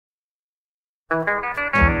If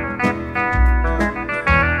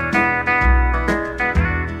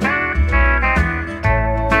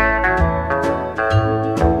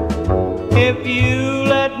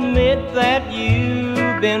you'll admit that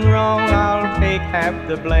you've been wrong, I'll take half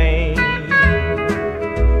the blame.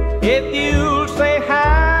 If you'll say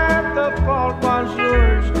half the fault was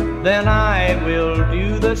yours, then I will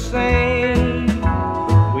do the same.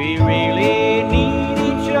 We really need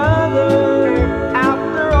each other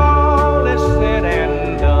after all is said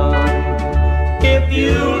and done. If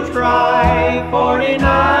you'll try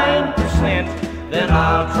 49%, then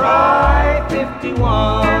I'll try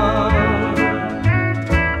 51.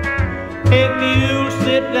 If you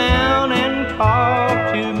sit down and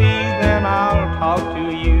talk to me, then I'll talk to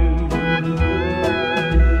you.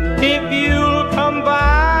 If you'll come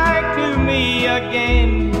back to me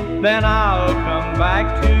again, then I'll come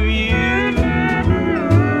back to you.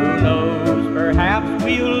 Who knows, perhaps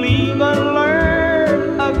we'll even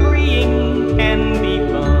learn agreeing can be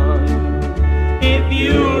fun. If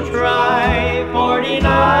you'll try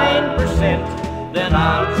 49%, then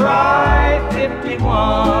I'll try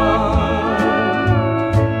 51.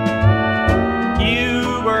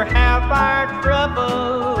 Half our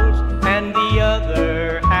troubles and the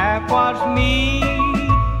other half was me.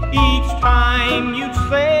 Each time you'd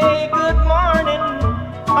say good morning,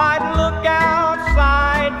 I'd look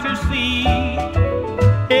outside to see.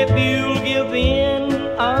 If you'll give in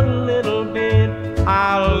a little bit,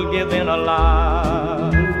 I'll give in a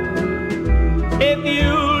lot. If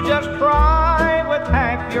you'll just try with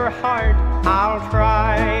half your heart, I'll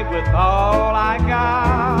try with all I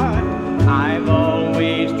got. I've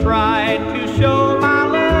always tried to show my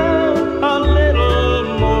love a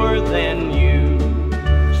little more than you.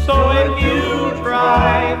 So if you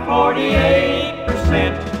try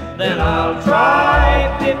 48%, then I'll try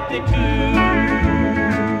 52.